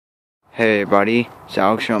Hey buddy, it's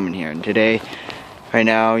Alex Roman here, and today, right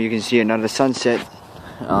now, you can see another sunset.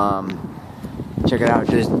 Check it out,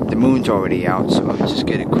 the moon's already out, so let me just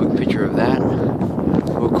get a quick picture of that.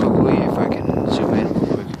 Real quickly, if I can zoom in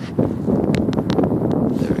real quick.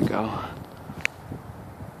 There we go.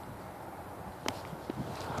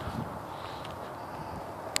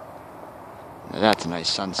 Now that's a nice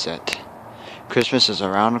sunset. Christmas is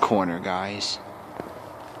around the corner, guys.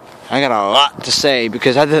 I got a lot to say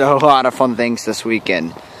because I did a lot of fun things this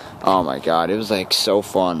weekend. Oh my god, it was like so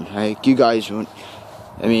fun. Like you guys, are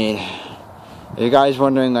you guys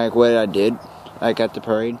wondering like what I did like at the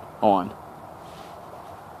parade? On.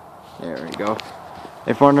 There we go.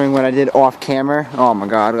 If wondering what I did off camera, oh my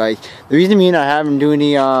god, like the reason being I haven't do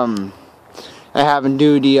the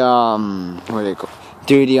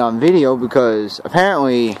video because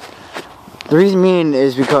apparently the reason being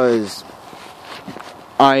is because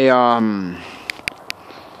I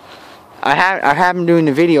haven't doing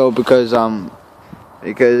the video because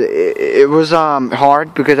it was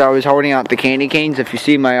hard because I was holding out the candy canes. If you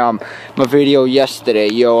see my my video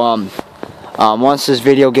yesterday, once this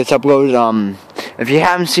video gets uploaded, if you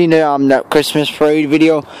haven't seen that Christmas parade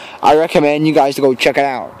video, I recommend you guys to go check it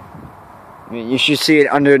out. I mean, you should see it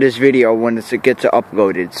under this video when it gets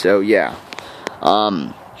uploaded. So yeah,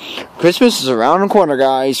 Christmas is around the corner,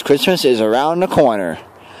 guys. Christmas is around the corner.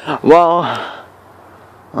 Well,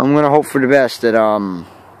 I'm gonna hope for the best that well,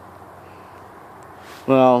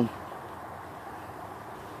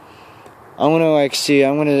 I'm gonna I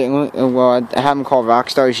haven't called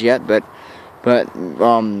Rockstars yet, but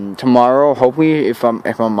tomorrow, hopefully, if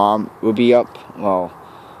my mom will be up, well,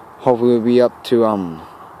 hopefully we'll be up to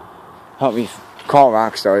help me call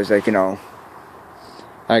Rockstars, like, you know,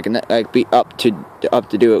 I can like be up to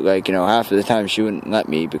do it, like, you know, half of the time she wouldn't let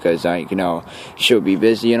me because she'll be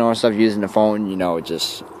busy, you know, stuff using the phone, you know,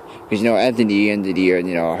 just because, you know, at the end of the year,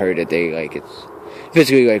 you know, I heard that they like it's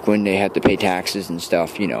basically like when they have to pay taxes and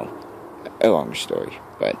stuff, you know, a long story,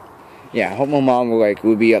 but yeah, I hope my mom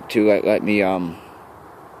will be up to let me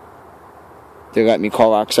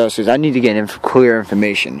call Rockstars because I need to get clear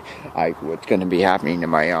information like what's going to be happening to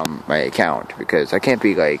my my account because I can't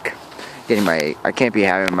be like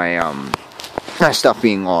having my stuff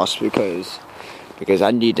being lost because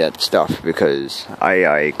I need that stuff because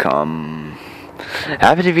I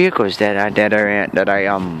half the vehicles that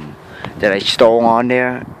I stole on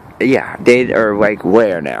there, yeah, they are like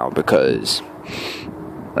where now because,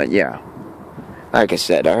 but yeah, like I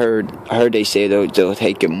said, I heard they say they'll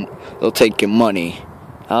take your money.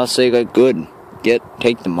 I'll say like good,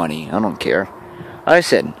 take the money. I don't care. Like I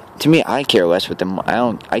said, to me, I care less with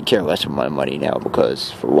I care less with my money now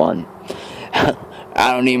because for one, I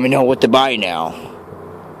don't even know what to buy now.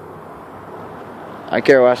 I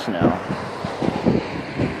care less now.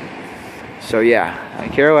 So yeah, I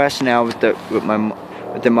care less now with the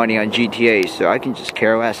money on GTA, so I can just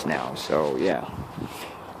care less now. So yeah,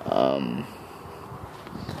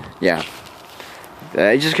 yeah,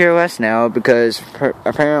 I just care less now because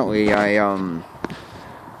apparently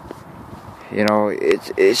you know,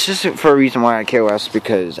 it's just for a reason why I care less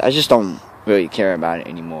because I just don't really care about it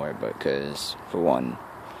anymore. Because for one,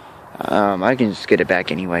 I can just get it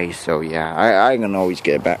back anyway. So yeah, I can always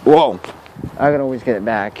get it back. Whoa, I can always get it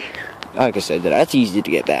back. Like I said, that's easy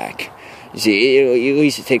to get back. You see, at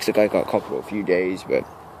least it takes like a few days, but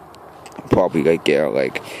probably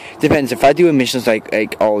depends. If I do missions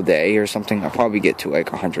like all day or something, I'll probably get to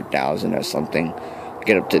like 100,000 or something.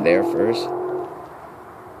 Get up to there first.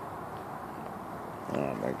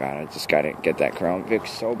 Oh my god, I just gotta get that Crown Vic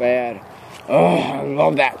so bad. Oh, I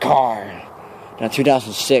love that car. Now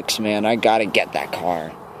 2006, man, I gotta get that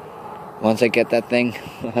car. Once I get that thing,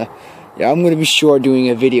 yeah, I'm gonna be sure doing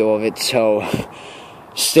a video of it, so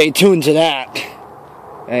stay tuned to that.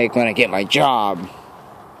 Like when I get my job.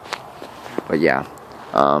 But yeah,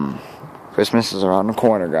 Christmas is around the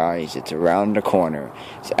corner, guys. It's around the corner.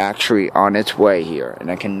 It's actually on its way here, and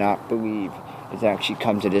I cannot believe it's actually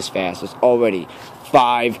come to this fast. It's already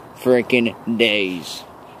 5 freaking days.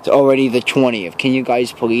 It's already the 20th. Can you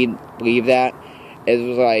guys believe that? It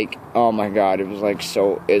was like, oh my god, it was like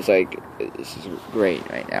so, it's like, this is great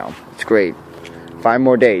right now. It's great. 5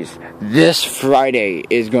 more days. This Friday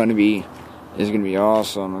is going to be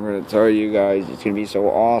awesome. I'm going to tell you guys, it's going to be so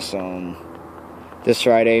awesome. This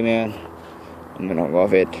Friday, man, I'm going to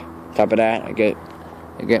love it. Top of that, I get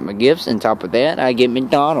my gifts, and top of that, I get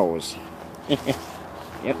McDonald's.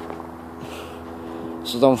 Yep.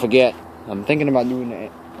 So don't forget, I'm thinking about doing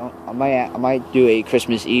it. I might do a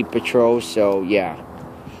Christmas Eve patrol. So yeah.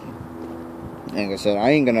 Like I said, I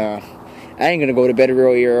ain't gonna I ain't gonna go to bed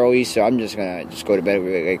really early, so I'm just gonna go to bed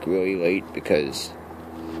really late because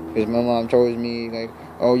my mom told me like,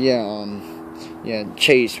 oh yeah,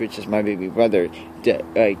 Chase, which is my baby brother,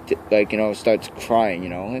 starts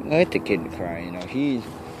crying. Let the kid cry. He's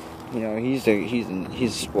a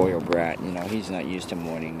spoiled brat. He's not used to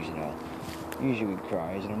mornings. Usually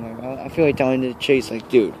cries, and I'm like, I feel like telling the Chase, like,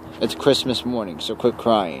 dude, it's Christmas morning, so quit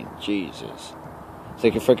crying. Jesus, it's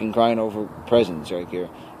like you're freaking crying over presents. Like you're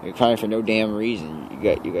crying for no damn reason.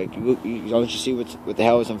 You don't you see what the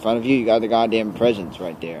hell is in front of you? You got the goddamn presents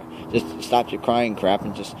right there. Just stop your crying crap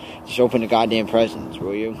and just open the goddamn presents,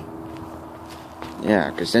 will you?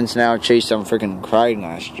 Yeah, because since now Chase done freaking cried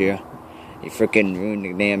last year, he freaking ruined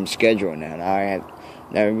the damn schedule now.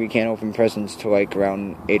 Now we can't open presents till like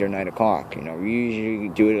around 8 or 9 o'clock. We usually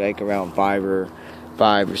do it like around 5 or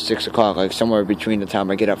 6 o'clock, like somewhere between the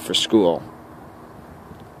time I get up for school.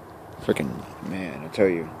 Freaking man, I tell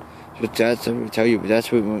you. But that's what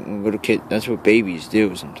when little kids, that's what babies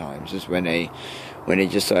do sometimes. Is when they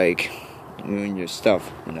just like ruin your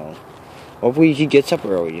stuff. Hopefully he gets up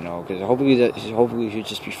early. Because hopefully he'll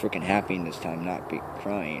just be freaking happy this time, not be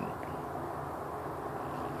crying.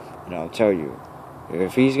 And I'll tell you.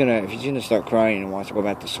 If he's gonna start crying and wants to go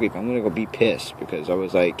back to sleep, I'm gonna go be pissed because I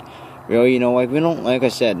was like, really, we don't, like I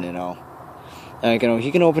said,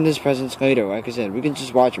 he can open his presents later. Like I said, we can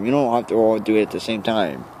just watch him. We don't have to all do it at the same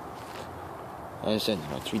time. Like I said,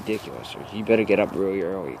 it's ridiculous. So he better get up really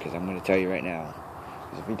early because I'm gonna tell you right now.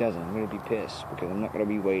 Because if he doesn't, I'm gonna be pissed because I'm not gonna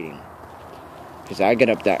be waiting. Because I get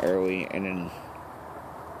up that early and then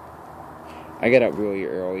I get up really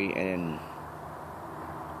early and then.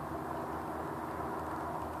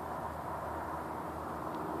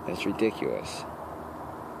 That's ridiculous.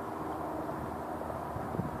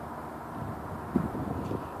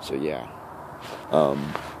 So yeah.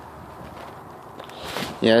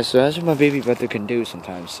 So that's what my baby brother can do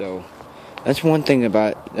sometimes. So that's one thing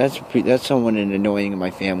about that's someone annoying in my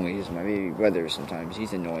family is my baby brother. Sometimes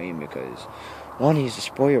he's annoying because one, he's a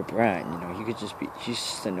spoiled brat. He's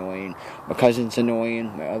just annoying. My cousin's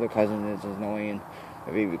annoying. My other cousin is annoying.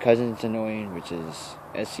 My baby cousin's annoying, which is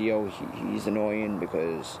SEO. He's annoying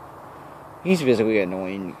because he's physically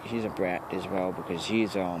annoying. He's a brat as well because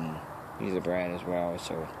he's a brat as well.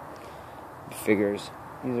 So figures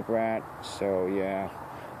he's a brat. So yeah,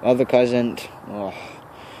 my other cousin,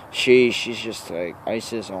 she's just like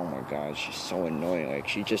Isis. Oh my god, she's so annoying. Like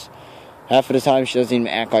she just half of the time she doesn't even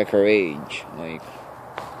act like her age. Like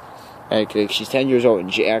she's 10 years old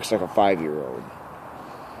and she acts like a 5-year-old.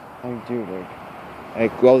 Oh dude,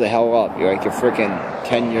 like grow the hell up. You're freaking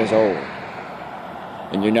 10 years old.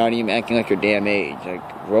 And you're not even acting like your damn age. Like,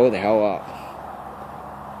 grow the hell up.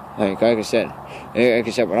 Like I said,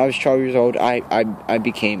 when I was 12 years old, I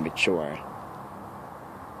became mature.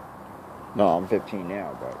 No, I'm 15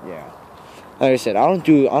 now, but yeah. Like I said, I don't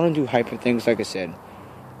do hyper things. Like I said,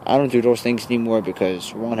 I don't do those things anymore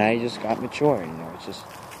because one, I just got mature. It's just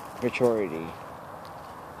maturity.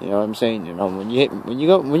 You know what I'm saying? When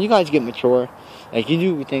you guys get mature, like you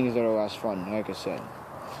do things that are less fun. Like I said.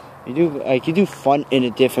 You do fun in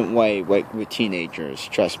a different way, like with teenagers.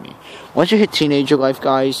 Trust me. Once you hit teenager life,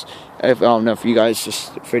 guys, I don't know for you guys,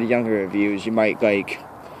 just for the younger reviews, you might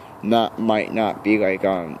not be like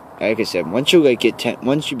I said. Once you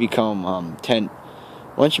become a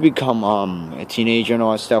teenager and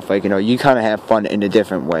all that stuff, you kind of have fun in a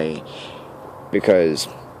different way because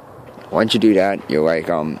once you do that, you're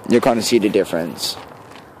kind of see the difference.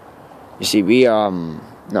 You see,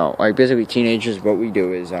 basically teenagers, what we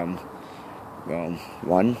do is, one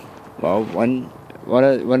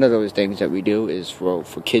of those things that we do is for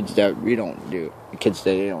kids that we don't do, kids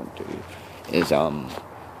that they don't do, is,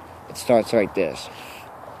 it starts like this.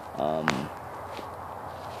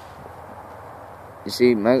 You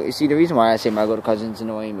see, the reason why I say my little cousin's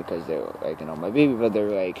annoying because they're, my baby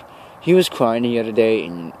brother, he was crying the other day,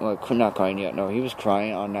 and, not crying yet, no, he was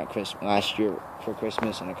crying on that last year for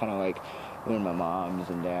Christmas, and I kind of, when my mom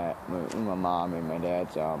and my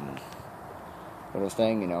dad's little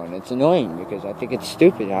thing, and it's annoying because I think it's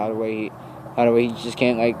stupid how the way he just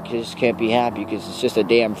can't be happy because it's just a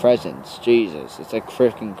damn present. Jesus, it's like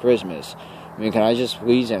freaking Christmas. I mean, can I just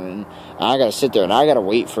please him? And I gotta sit there and I gotta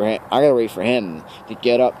wait for him to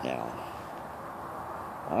get up now.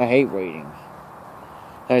 I hate waiting.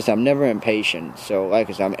 Like I said, I'm never impatient. So, like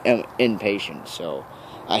I said, I'm impatient. So,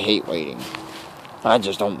 I hate waiting. I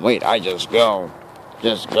just don't wait. I just go.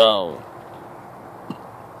 Just go.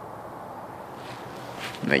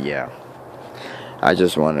 But yeah. I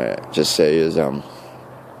just want to say is,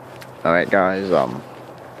 alright guys,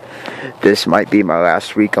 this might be my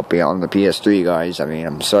last week up here on the PS3, guys. I mean,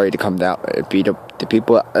 I'm sorry to come down. Beat up the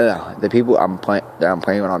people I'm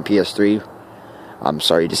playing on PS3. I'm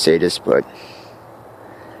sorry to say this, but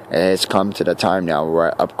it's come to the time now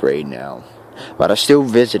where I upgrade now. But I still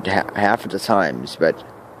visit half of the times, but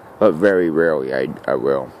very rarely I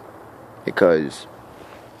will, because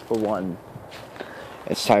for one,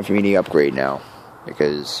 it's time for me to upgrade now,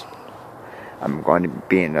 because I'm going to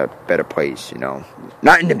be in a better place, you know.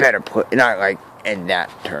 Not in a better place, not like in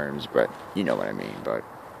that terms, but you know what I mean. But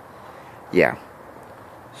yeah.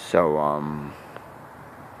 So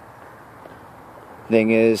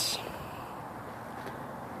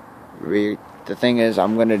the thing is,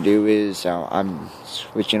 I'm gonna do is I'm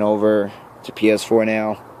switching over to PS4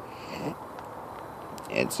 now.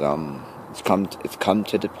 It's come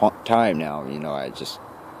to the time now, you know. It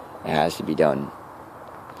has to be done.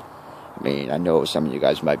 I mean, I know some of you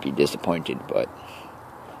guys might be disappointed, but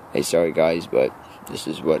hey, sorry guys, but this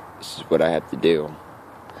is what I have to do.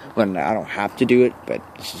 Well, I don't have to do it, but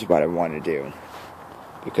this is what I want to do,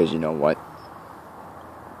 because you know what?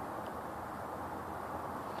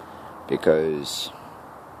 Because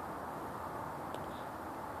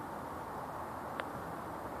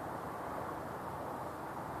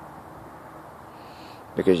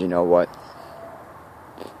you know what?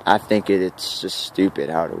 I think it's just stupid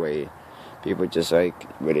how the way people just like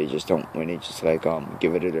when they just give it to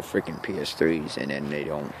the freaking PS3s, and then they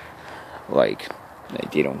don't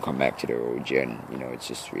they don't come back to their old gen. You know, it's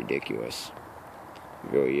just ridiculous.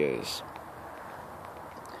 It really is.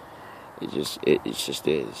 It just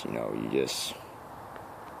is. You know,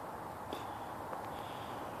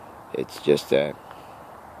 it's just that.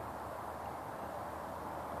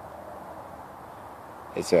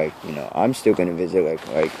 It's like, you know, I'm still gonna visit I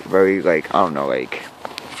don't know, like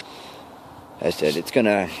I said, it's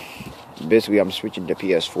gonna basically I'm switching to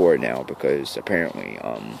PS4 now, because apparently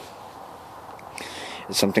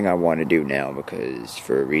it's something I want to do now, because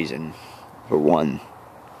for a reason. For one,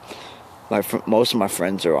 most of my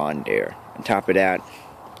friends are on there. On top of that,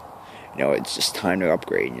 you know, it's just time to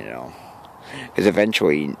upgrade, you know, because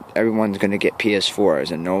eventually everyone's gonna get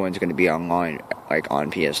PS4s and no one's gonna be online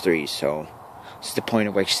on PS3. So it's the point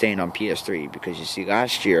of staying on PS3, because you see,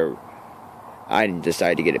 last year I didn't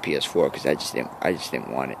decide to get a PS4 because I just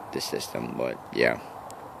didn't want it, the system. But yeah,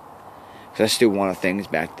 because I still wanted things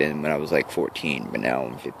back then when I was 14, but now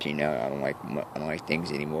I'm 15 now. I don't like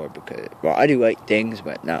things anymore, because, well, I do like things,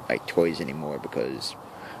 but not like toys anymore, because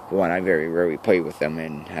for one, I very rarely play with them,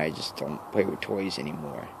 and I just don't play with toys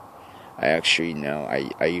anymore. I actually now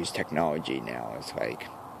I use technology now.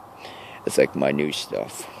 It's like my new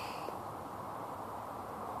stuff.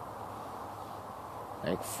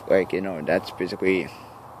 You know, that's basically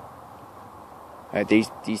these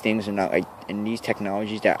things are not and these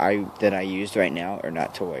technologies that I use right now are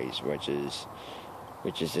not toys, which is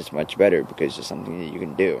just much better, because it's something that you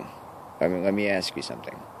can do. I mean, let me ask you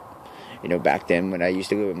something. You know, back then when I used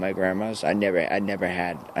to live with my grandma's, I never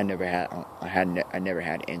had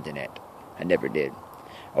internet. I never did.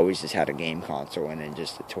 I always just had a game console and then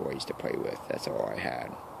just the toys to play with. That's all I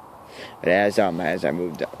had. But as I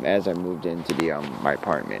moved into my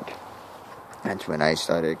apartment, that's when I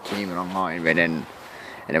started gaming online. And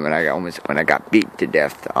then when I got beat to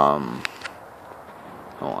death, hold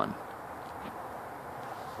on.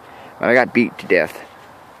 When I got beat to death,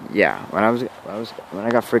 yeah, when I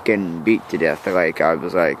got freaking beat to death, when I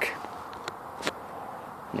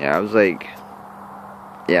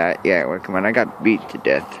got beat to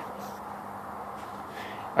death,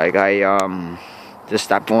 I just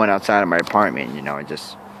stopped going outside of my apartment, you know. I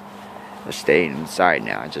just stay inside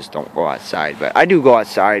now. I just don't go outside. But I do go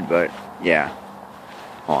outside, but yeah.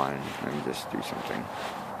 Hold on, let me just do something.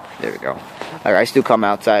 There we go. I still come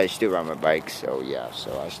outside. I still ride my bike, so yeah.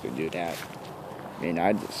 So I still do that. I mean,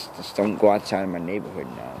 I just don't go outside of my neighborhood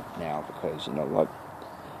now, because you know what?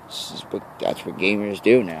 That's what gamers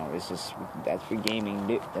do now. That's what gaming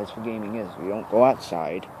is. We don't go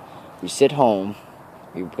outside. We sit home.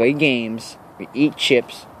 We play games. We eat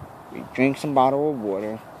chips. We drink some bottle of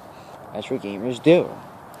water. That's what gamers do.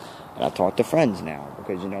 And I talk to friends now,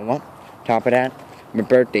 because you know what? Top of that, my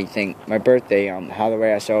birthday, how the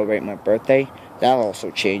way I celebrate my birthday, that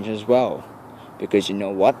also changed as well. Because you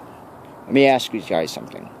know what? Let me ask you guys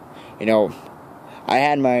something. You know, I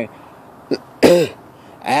had my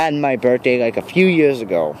birthday a few years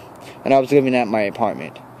ago, and I was living at my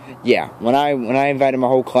apartment. Yeah, when I invited my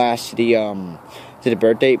whole class to the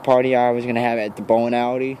birthday party I was gonna have at the bowling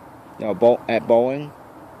alley, at bowling.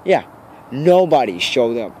 Yeah, nobody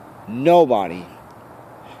showed up. Nobody.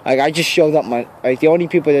 I just showed up. The only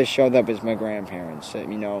people that showed up is my grandparents. You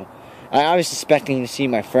know, I was expecting to see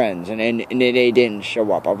my friends, and they didn't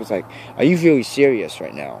show up. I was like, are you really serious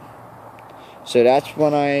right now? So that's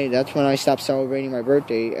when I stopped celebrating my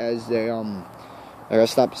birthday as I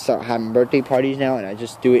start having birthday parties now, and I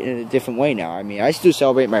just do it in a different way now. I mean, I still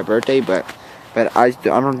celebrate my birthday, but I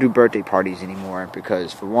don't do birthday parties anymore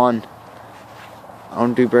because, for one, I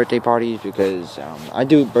don't do birthday parties because I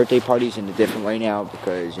do birthday parties in a different way now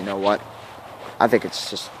because, you know what? I think it's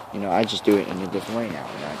just, I just do it in a different way now.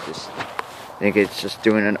 And I just think it's just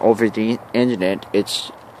doing it over the internet. It's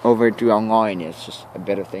over through online. It's just a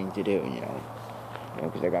better thing to do,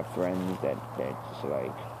 because I got friends that just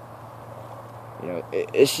like,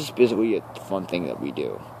 it's just basically a fun thing that we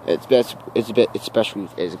do. It's especially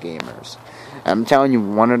as gamers. I'm telling you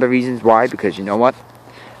one of the reasons why, because you know what?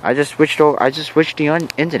 I just switched the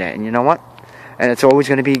internet, and you know what? And it's always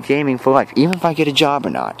going to be gaming for life. Even if I get a job or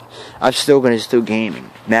not, I'm still going to do gaming,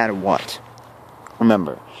 no matter what.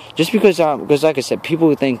 Remember, just because like I said,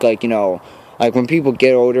 people think like, like when people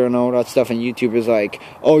get older and all that stuff, and YouTubers like,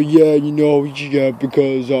 oh yeah,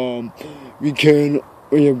 because we can.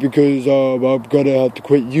 Because I'm gonna have to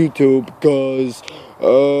quit YouTube because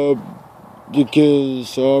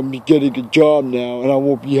I'm getting a job now and I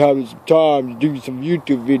won't be having some time to do some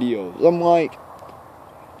YouTube videos. I'm like,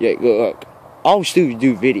 yeah, look, I'll still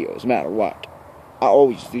do videos no matter what. I'll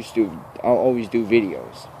always do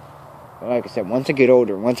videos. But like I said, once I get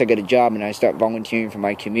older, once I get a job and I start volunteering for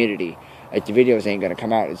my community, like the videos ain't gonna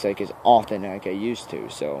come out as often like I used to.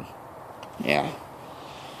 So, yeah.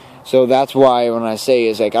 So that's why when I say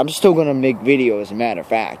is like I'm still gonna make videos. As a matter of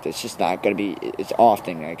fact, it's just not gonna be it's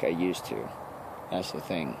often like I used to. That's the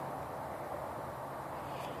thing.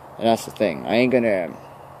 And that's the thing. I ain't gonna.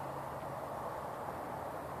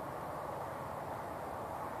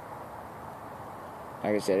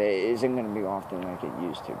 Like I said, it isn't gonna be often like it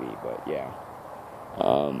used to be. But yeah.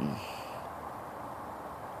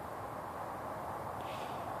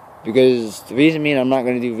 Because the reason I'm not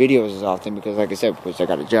going to do videos as often, because like I said, because I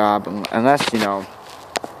got a job, unless, in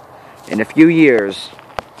a few years,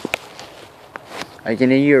 like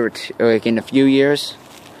in a year or two, like in a few years,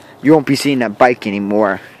 you won't be seeing that bike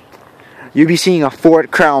anymore. You'll be seeing a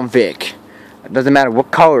Ford Crown Vic. It doesn't matter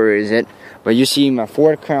what color is it, but you see my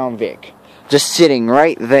Ford Crown Vic. Just sitting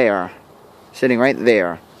right there. You'll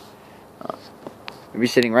be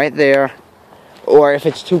sitting right there. Or if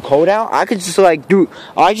it's too cold out, I could just I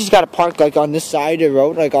just gotta park like on this side of the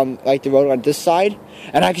road, like on like the road on this side,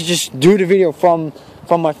 and I could just do the video from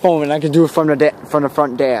my phone, and I could do it from the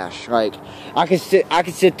front dash. Like I could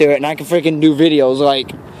sit there and I can freaking do videos.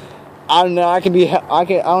 Like I don't know, I don't even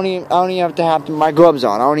have to have my gloves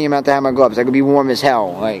on. I don't even have to have my gloves. I could be warm as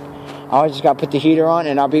hell. Like I just gotta put the heater on,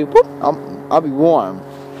 and I'll be warm.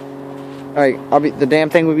 Like the damn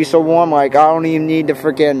thing would be so warm. Like I don't even need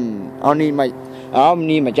I'll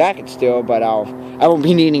need my jacket still, but I won't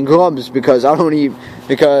be needing gloves because I won't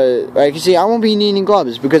be needing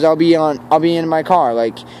gloves because I'll be in my car,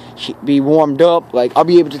 like be warmed up, like I'll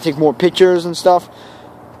be able to take more pictures and stuff.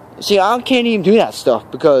 See, I can't even do that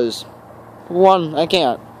stuff because, for one, I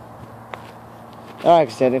can't. Like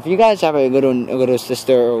I said, if you guys have a little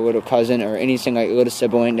sister or a little cousin or anything like a little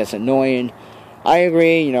sibling that's annoying, I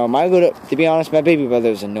agree. To be honest, my baby brother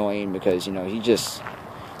is annoying because he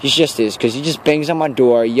just is, because he just bangs on my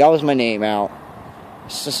door, yells my name out.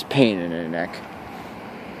 It's just a pain in the neck.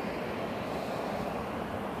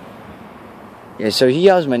 Yeah, so he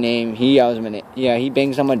yells my name. Yeah, he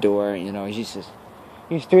bangs on my door. He's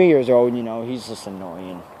 3 years old. He's just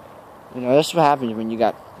annoying. That's what happens when you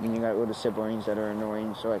got little siblings that are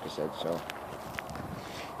annoying. So like I said,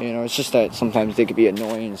 it's just that sometimes they could be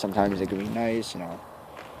annoying, and sometimes they could be nice. Like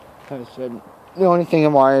I said, the only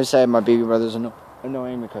thing why I say my baby brother's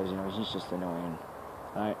annoying because he's just annoying.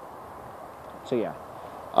 Alright. So yeah.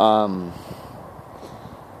 I'm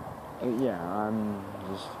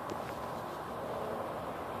just.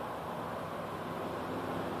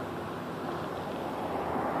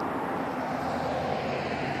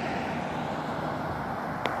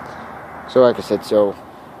 So like I said,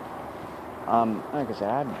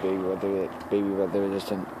 I have a baby brother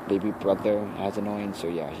that's annoying. So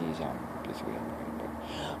yeah, he's basically annoying.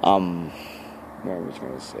 But what I was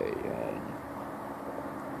gonna say.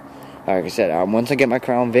 Like I said, once I get my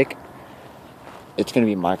Crown Vic, it's gonna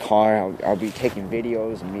be my car. I'll be taking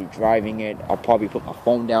videos of me driving it. I'll probably put my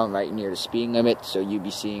phone down right near the speed limit, so you'll be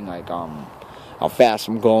seeing how fast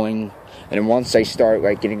I'm going. And then once I start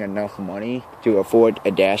getting enough money to afford a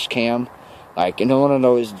dash cam, one of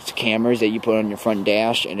those cameras that you put on your front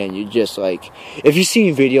dash, and then you just if you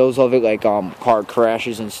see videos of it, car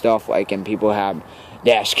crashes and stuff, and people have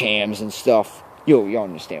dash cams and stuff, you'll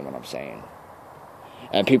understand what I'm saying.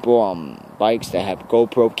 And people bikes that have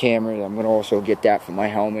GoPro cameras, I'm gonna also get that for my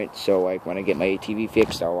helmet. So like when I get my ATV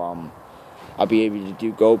fixed, I'll be able to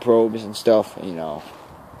do GoPros and stuff. You know,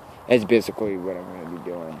 that's basically what I'm gonna be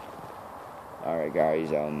doing. All right,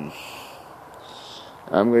 guys. I'm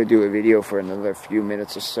gonna do a video for another few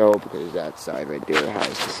minutes or so because that side right there has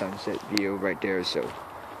the sunset view right there. So,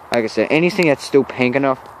 like I said, anything that's still pink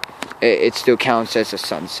enough, it still counts as a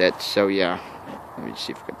sunset. So yeah, let me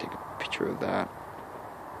see if I can take a picture of that.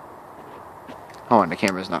 Oh, and the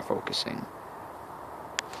camera's not focusing.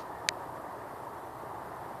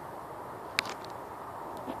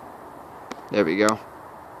 There we go.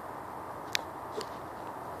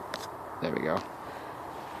 There we go.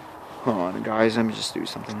 Hold on, guys. Let me just do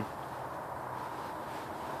something.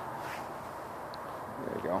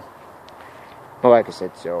 There we go. But like I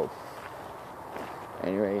said, so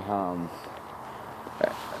anyway,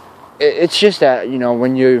 it's just that, you know,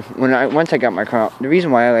 once I got my Crown, the reason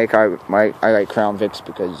why I like Crown Vics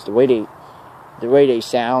because the way they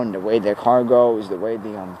sound, the way their car goes, the way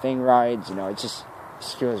the thing rides, you know, it just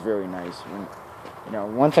feels really nice. When, you know,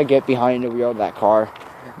 once I get behind the wheel of that car,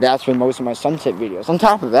 that's when most of my sunset videos. On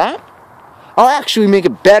top of that, I'll actually make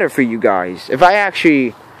it better for you guys. Once I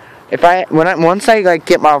like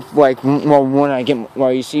get my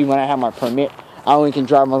you see, when I have my permit, I only can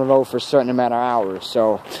drive on the road for a certain amount of hours.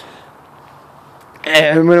 So,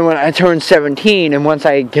 and when I turn 17, and once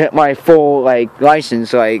I get my full like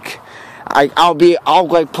license, like I'll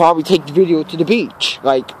like probably take the video to the beach,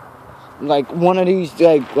 like one of these,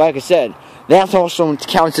 like I said, that's also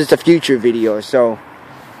counts as a future video. So,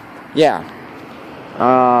 yeah.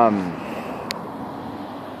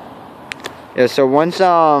 Yeah, so once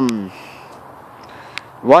I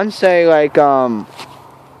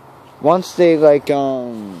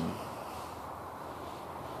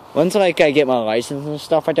get my license and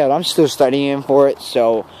stuff like that, I'm still studying for it,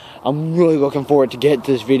 so I'm really looking forward to get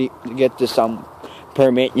this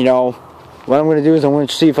permit. You know, what I'm gonna do is I'm gonna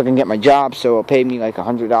see if I can get my job, so it'll pay me like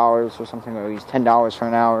 $100 or something, or at least $10 for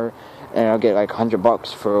an hour, and I'll get like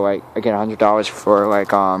 $100 for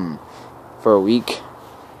 $100 for a week.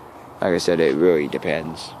 Like I said, it really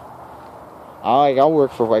depends. I'll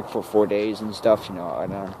work for 4 days and stuff, you know,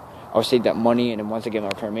 and I'll save that money, and then once I get my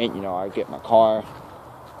permit, you know, I'll get my car,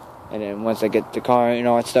 and then once I get the car, you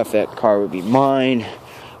know, and stuff, that car will be mine.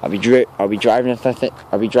 I'll be driving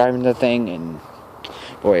the thing, and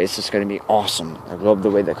boy, it's just gonna be awesome. I love the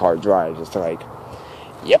way the car drives. It's like,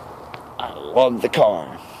 yep, I love the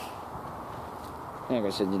car. Like I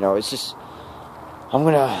said, you know, it's just, I'm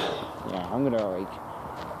gonna like,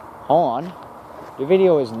 hold on. The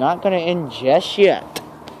video is not gonna end just yet.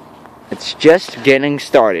 It's just getting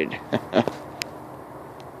started.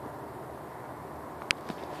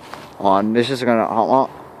 I'm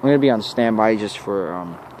gonna be on standby just for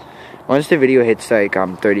once the video hits like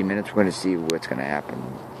 30 minutes, we're gonna see what's gonna happen.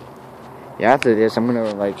 Yeah, after this, I'm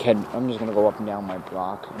just gonna go up and down my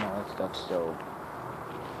block and all that stuff. So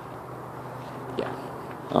yeah,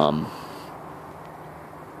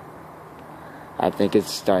 I think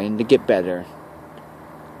it's starting to get better.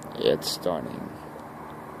 It's starting.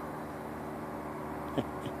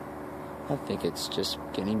 I think it's just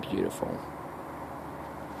getting beautiful.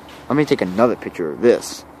 Let me take another picture of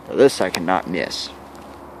this. This I cannot miss.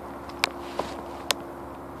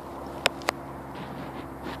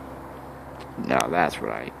 Now that's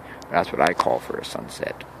what I call for a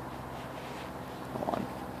sunset. Hold on,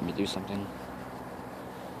 let me do something.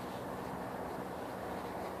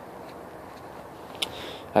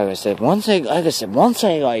 Like I said, once I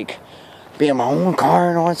like be in my own car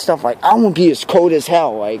and all that stuff, like I won't be as cold as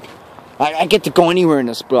hell. Like I get to go anywhere in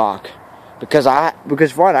this block because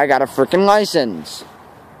what? I got a freaking license.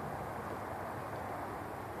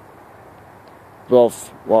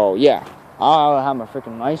 Well, yeah. I'll have my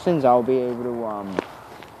freaking license. I'll be able to.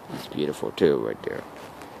 It's beautiful too, right there.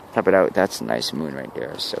 Top it out. That's a nice moon right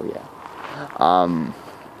there. So yeah.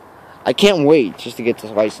 I can't wait just to get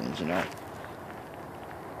this license. You know.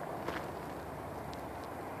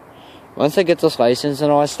 Once I get this license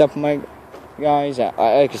and all that stuff, my guys, like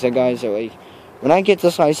I said, guys, like when I get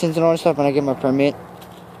this license and all that stuff, when I get my permit,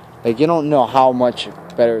 like you don't know how much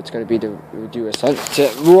better it's gonna be to do a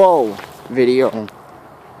sunset video,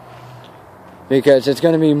 because it's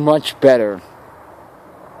gonna be much better.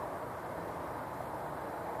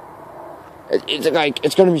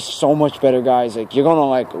 It's gonna be so much better, guys. Like you're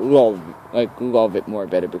gonna love it more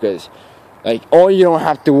better, because like all you don't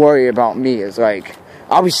have to worry about me is like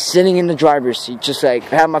I'll be sitting in the driver's seat, just like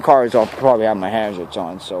have my cars off, probably have my hazards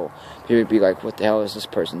on, so people would be like, "What the hell is this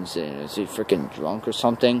person sitting? Is he freaking drunk or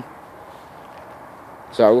something?"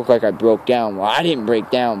 so I look like I broke down. Well, I didn't break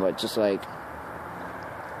down, but just like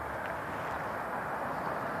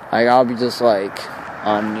I'll be just like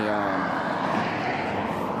on the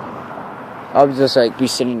I'll be just like be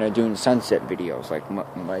sitting there doing sunset videos, like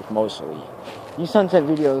mostly. These sunset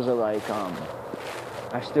videos are like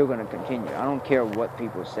are still gonna continue. I don't care what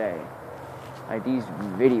people say. Like, these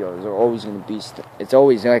videos are always gonna be. It's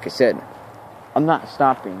always, like I said, I'm not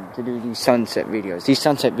stopping to do these sunset videos. These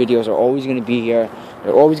sunset videos are always gonna be here.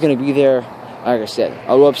 They're always gonna be there. Like I said,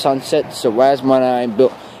 I love sunsets. So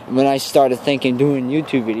when I started thinking doing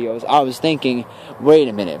YouTube videos, I was thinking, wait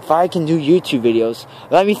a minute, if I can do YouTube videos,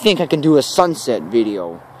 let me think I can do a sunset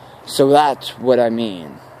video. So that's what I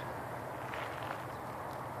mean.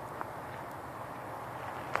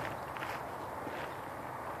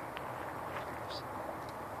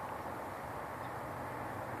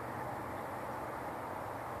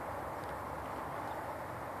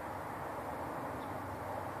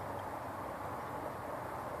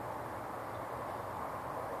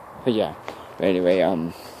 But yeah, anyway,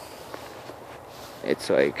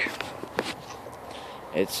 it's like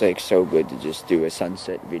so good to just do a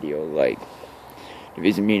sunset video. Like, the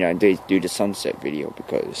reason me and I do the sunset video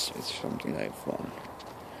because it's something I have fun.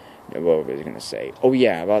 What was I gonna say? Oh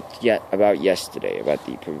yeah, about yesterday, about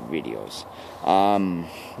the videos.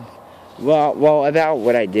 Well, about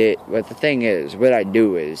what I did. But the thing is,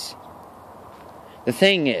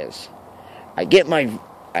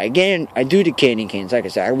 I do the candy canes. Like I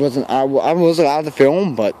said, I wasn't allowed to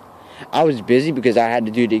film, but I was busy because I had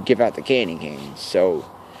to give out the candy canes. So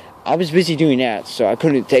I was busy doing that, so I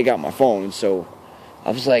couldn't take out my phone. So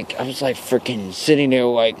I was like freaking sitting there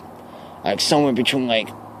like somewhere between like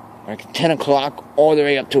 10 o'clock all the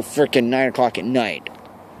way up till freaking 9 o'clock at night.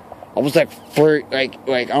 I was like I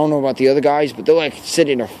don't know about the other guys, but they're like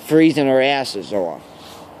sitting there freezing their asses off.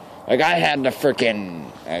 Like, I had the freaking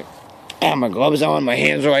I had my gloves on, my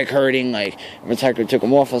hands were like hurting, like every time I took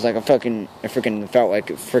them off, I was like it freaking felt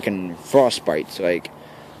like a freaking frostbites, like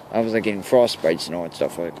I was like getting frostbites and all that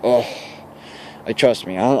stuff, like, oh, like, trust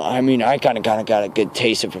me, I kinda got a good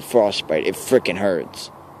taste of a frostbite. It freaking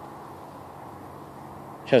hurts.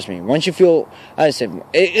 Trust me, once you feel, I said,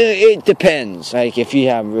 it depends, like, if you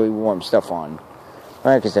have really warm stuff on.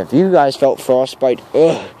 Right, because if you guys felt frostbite,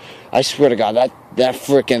 I swear to God, that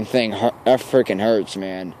freaking thing, that freaking hurts,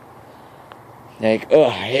 man. Like,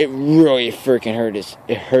 it really freaking hurts.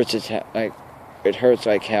 It hurts it hurts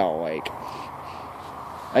like hell. Like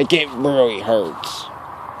it really hurts.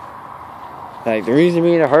 Like, the reason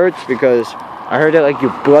it hurts because I heard that like your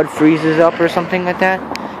blood freezes up or something like that.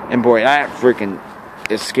 And boy, that freaking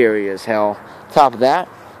is scary as hell. Top of that,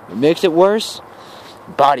 what makes it worse?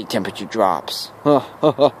 Body temperature drops.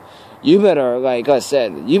 You better, like I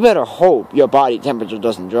said, you better hope your body temperature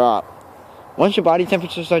doesn't drop. Once your body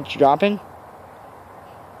temperature starts dropping,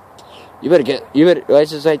 you better,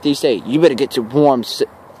 let's just like they say, you better get to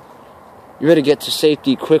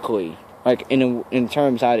safety quickly. Like, in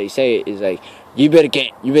terms how they say it, is like, you better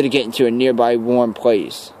get into a nearby warm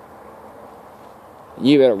place.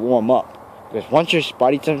 You better warm up. Because once your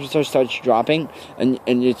body temperature starts dropping, and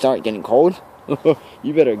you start getting cold,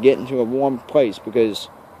 you better get into a warm place, because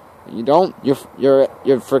you don't, you're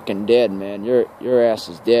freaking dead, man. Your ass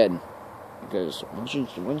is dead. Because once your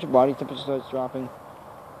body temperature starts dropping,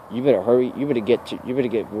 you better hurry. You better get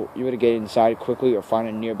inside quickly or find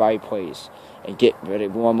a nearby place and get ready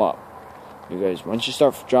to warm up. Because once your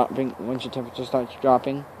temperature starts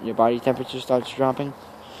dropping, your body temperature starts dropping,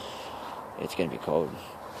 it's gonna be cold.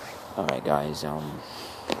 All right, guys. Let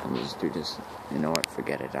me just do this. You know what?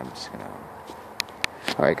 Forget it. I'm just gonna.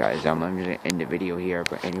 All right, guys. I'm gonna end the video here.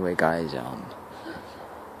 But anyway, guys.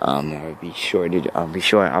 I'll be trying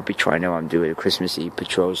to do a Christmas Eve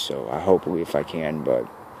patrol. So I hope if I can, but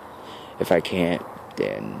if I can't,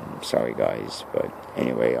 then sorry, guys. But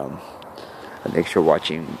anyway, thanks for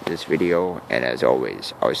watching this video, and as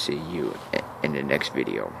always, I'll see you in the next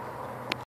video.